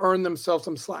think they've earned themselves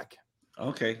some slack.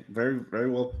 Okay, very,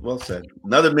 very well said.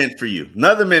 Another mint for you.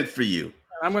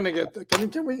 I'm gonna get.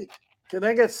 Can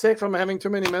I get sick from having too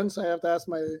many mints? I have to ask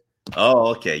my. Oh,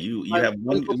 okay. You have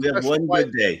one good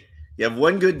day. You have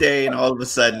one good day, and all of a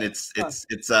sudden it's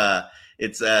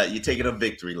you're taking a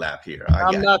victory lap here.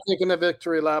 I'm not taking a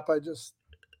victory lap. I just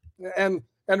and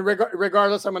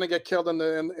regardless, I'm going to get killed in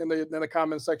the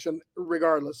comment section.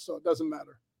 Regardless, so it doesn't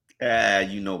matter.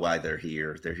 You know why they're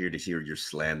here. They're here to hear your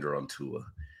slander on Tua.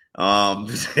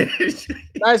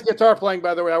 Nice guitar playing,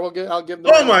 by the way. I'll give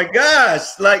them. Oh my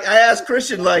gosh! Like I asked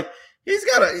Christian, like he's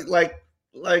got a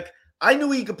like. I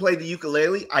knew he could play the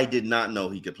ukulele. I did not know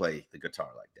he could play the guitar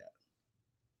like that.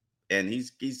 And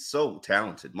he's so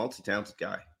talented, multi-talented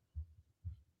guy.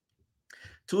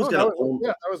 That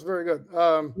was very good.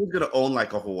 He's gonna own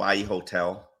like a Hawaii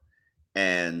hotel,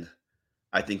 and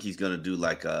I think he's gonna do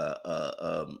like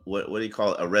a what do you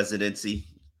call it? A residency.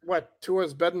 What,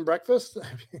 Tua's bed and breakfast?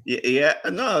 yeah,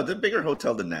 no, the bigger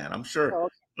hotel than that, I'm sure. Oh,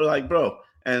 okay. But like, bro,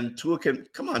 and Tua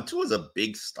Tua's a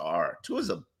big star.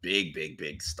 Tua's a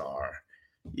big star.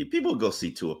 People go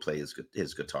see Tua play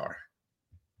his guitar.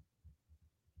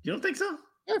 You don't think so?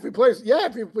 Yeah, if he plays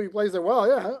it well,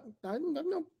 yeah. I'm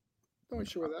no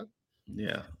issue with that.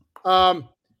 Yeah.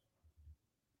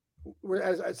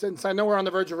 Since I know we're on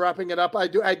the verge of wrapping it up, I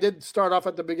did start off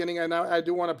at the beginning, and I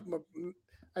do want to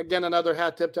again another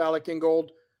hat tip to Alec Ingold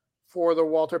for the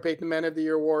Walter Payton Man of the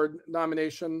Year award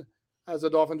nomination as a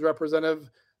Dolphins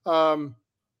representative. And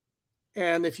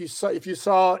if you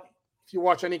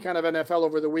watch any kind of NFL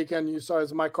over the weekend, you saw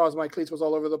his My Cleats was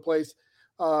all over the place,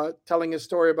 telling his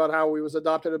story about how he was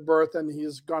adopted at birth and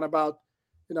he's gone about,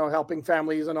 helping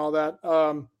families and all that.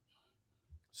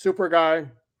 Super guy,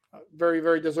 very,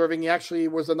 very deserving. He actually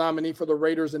was a nominee for the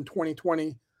Raiders in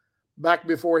 2020, back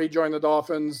before he joined the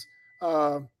Dolphins.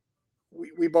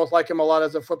 We both like him a lot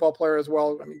as a football player as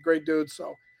well. I mean, great dude.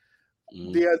 So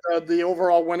the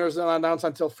overall winners are not announced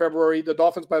until February. The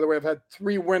Dolphins, by the way, have had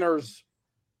 3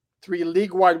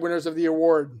 league-wide winners of the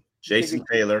award. Jason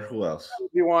Taylor. Who else?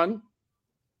 You won.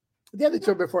 The other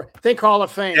 2 before. Think Hall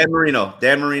of Fame. Dan Marino.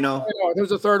 There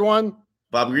was a 3rd one.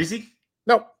 Bob Greasy?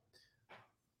 No.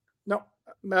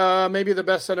 Maybe the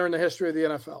best center in the history of the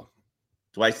NFL.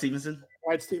 Dwight Stevenson?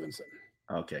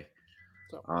 Okay.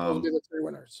 So those will be the 3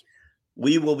 winners.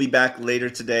 We will be back later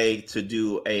today to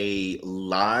do a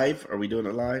live. Are we doing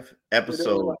a live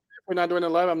episode? We're not doing it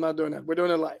live. I'm not doing it. We're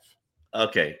doing it live.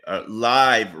 Okay. A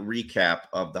live recap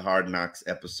of the Hard Knocks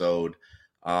episode.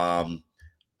 I'm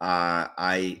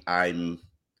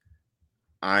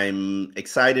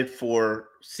excited for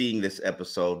seeing this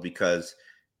episode because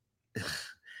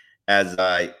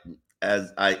I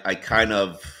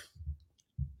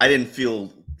didn't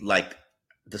feel like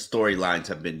the storylines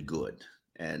have been good,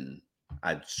 and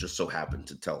I just so happened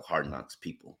to tell Hard Knocks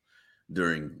people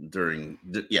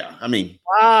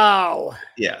wow.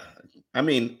 Yeah. I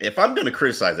mean, if I'm going to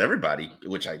criticize everybody,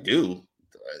 which I do.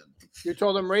 You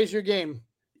told them raise your game.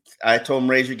 I told him,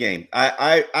 raise your game.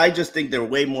 I just think there are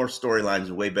way more storylines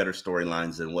and way better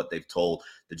storylines than what they've told.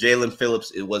 The Jalen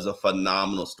Phillips, it was a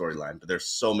phenomenal storyline, but there's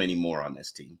so many more on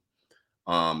this team.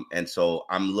 And so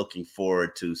I'm looking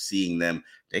forward to seeing them.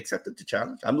 They accepted the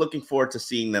challenge. I'm looking forward to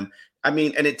seeing them. I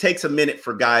mean, and it takes a minute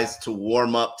for guys to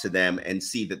warm up to them and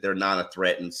see that they're not a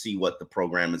threat and see what the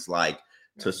program is like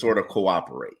to sort of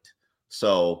cooperate.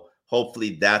 So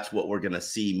hopefully that's what we're going to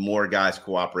see, more guys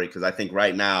cooperate, because I think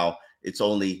right now it's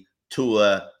only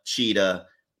Tua, Cheetah,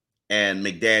 and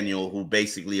McDaniel, who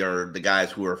basically are the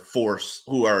guys who are forced,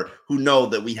 who know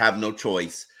that we have no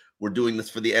choice. We're doing this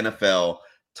for the NFL.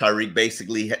 Tyreek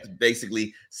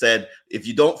basically said, if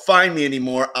you don't find me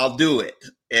anymore, I'll do it.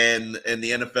 And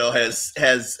the NFL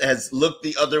has looked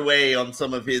the other way on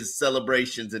some of his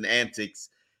celebrations and antics.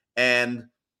 And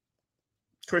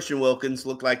Christian Wilkins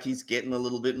looked like he's getting a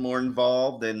little bit more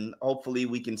involved. And hopefully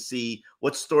we can see,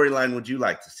 what storyline would you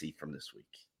like to see from this week?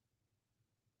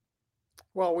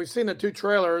 Well, we've seen the 2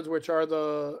 trailers, which are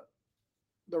the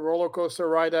roller coaster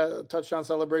ride at touchdown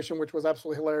celebration, which was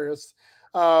absolutely hilarious.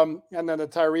 And then the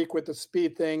Tyreek with the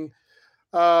speed thing.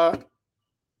 I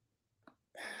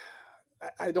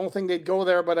don't think they'd go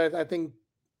there, but I think,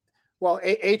 well,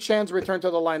 Achan's return to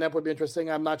the lineup would be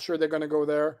interesting. I'm not sure they're going to go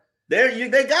there.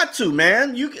 They got to,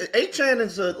 man. Achan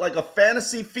is like a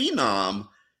fantasy phenom.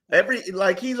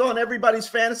 He's on everybody's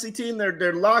fantasy team.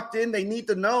 They're locked in. They need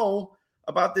to know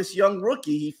about this young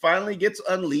rookie. He finally gets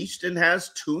unleashed and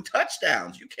has 2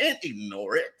 touchdowns. You can't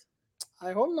ignore it.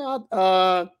 I hope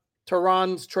not.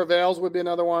 Tehran's travails would be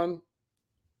another one.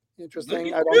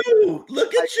 Interesting.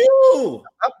 Look at you.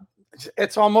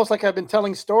 It's almost like I've been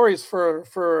telling stories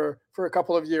for a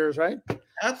couple of years, right?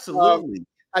 Absolutely.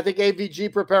 I think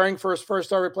AVG preparing for his first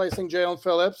start replacing Jalen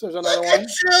Phillips. There's another one.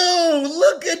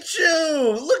 Look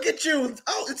at you.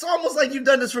 Oh, it's almost like you've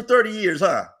done this for 30 years,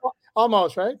 huh?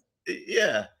 Almost, right?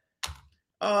 Yeah.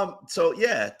 So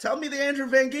yeah, tell me the Andrew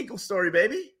Van Ginkel story,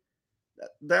 baby.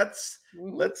 Let's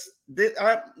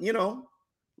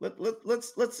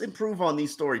improve on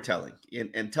these storytelling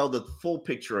and tell the full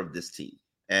picture of this team.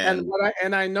 And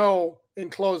I know, in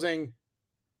closing,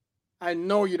 I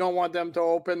know you don't want them to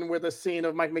open with a scene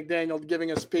of Mike McDaniel giving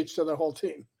a speech to the whole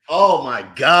team. Oh my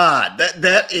God,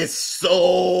 that is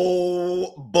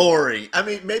so boring. I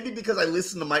mean, maybe because I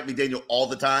listen to Mike McDaniel all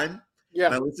the time. Yeah,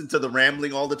 and I listen to the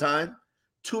rambling all the time.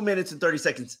 2 minutes and 30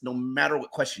 seconds, no matter what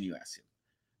question you ask him.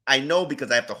 I know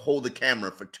because I have to hold the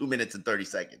camera for 2 minutes and 30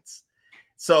 seconds.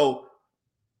 So,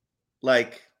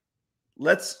 let's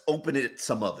open it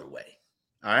some other way.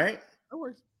 All right? No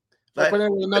worries.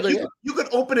 You could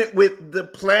open it with the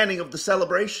planning of the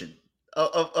celebration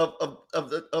of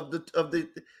the.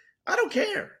 I don't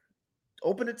care.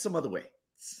 Open it some other way.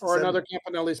 Or another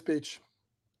Campanelli speech.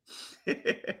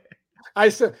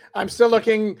 I'm still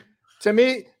looking. To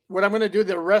me, what I'm going to do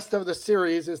the rest of the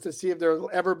series is to see if there'll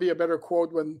ever be a better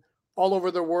quote when all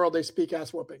over the world they speak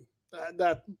ass whooping.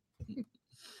 That's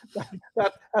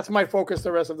my focus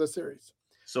the rest of the series.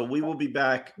 So we will be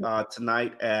back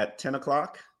tonight at 10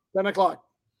 o'clock. 10 o'clock.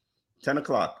 10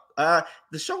 o'clock. The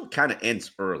show kind of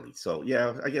ends early. So,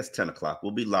 yeah, I guess 10 o'clock.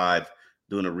 We'll be live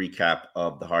doing a recap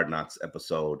of the Hard Knocks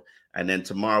episode. And then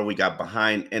tomorrow we got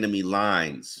Behind Enemy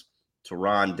Lines.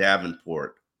 Teron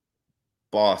Davenport,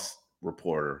 boss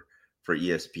reporter for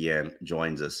ESPN,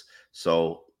 joins us.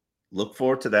 So look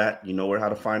forward to that. You know how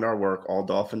to find our work,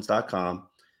 alldolphins.com.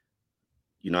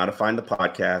 You know how to find the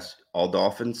podcast, All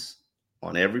Dolphins,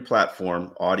 on every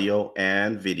platform, audio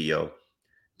and video.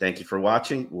 Thank you for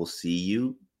watching. We'll see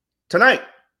you tonight.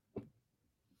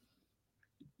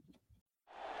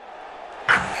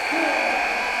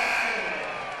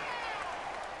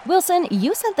 Wilson,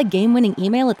 you sent the game-winning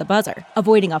email at the buzzer,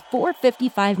 avoiding a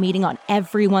 4:55 meeting on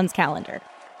everyone's calendar.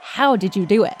 How did you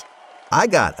do it? I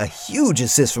got a huge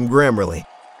assist from Grammarly,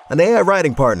 an AI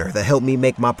writing partner that helped me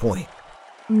make my point.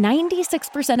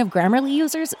 96% of Grammarly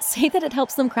users say that it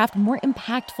helps them craft more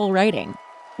impactful writing.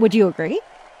 Would you agree?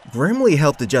 Grammarly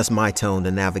helped adjust my tone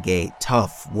to navigate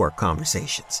tough work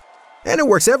conversations. And it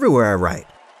works everywhere I write,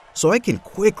 so I can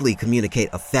quickly communicate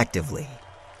effectively.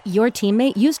 Your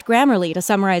teammate used Grammarly to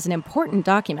summarize an important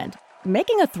document,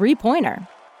 making a 3-pointer.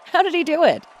 How did he do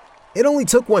it? It only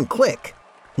took one click.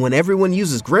 When everyone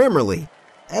uses Grammarly,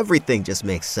 everything just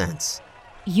makes sense.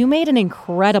 You made an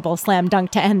incredible slam dunk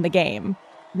to end the game.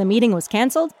 The meeting was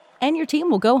canceled, and your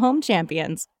team will go home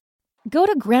champions. Go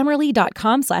to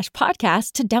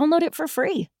Grammarly.com/podcast to download it for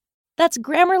free. That's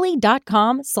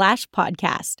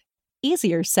Grammarly.com/podcast.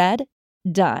 Easier said,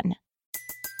 done.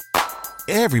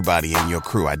 Everybody in your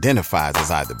crew identifies as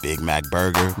either Big Mac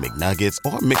Burger, McNuggets,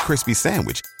 or McCrispy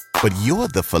Sandwich. but you're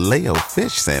the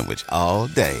Filet-O-Fish Sandwich all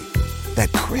day.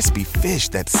 That crispy fish,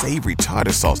 that savory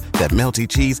tartar sauce, that melty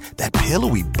cheese, that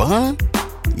pillowy bun.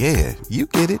 Yeah, you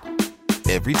get it.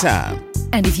 Every time.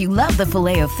 And if you love the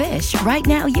Filet-O-Fish, right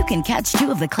now you can catch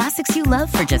two of the classics you love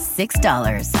for just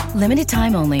 $6. Limited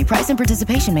time only. Price and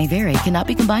participation may vary. Cannot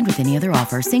be combined with any other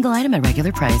offer. Single item at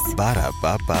regular price.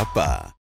 Ba-da-ba-ba-ba.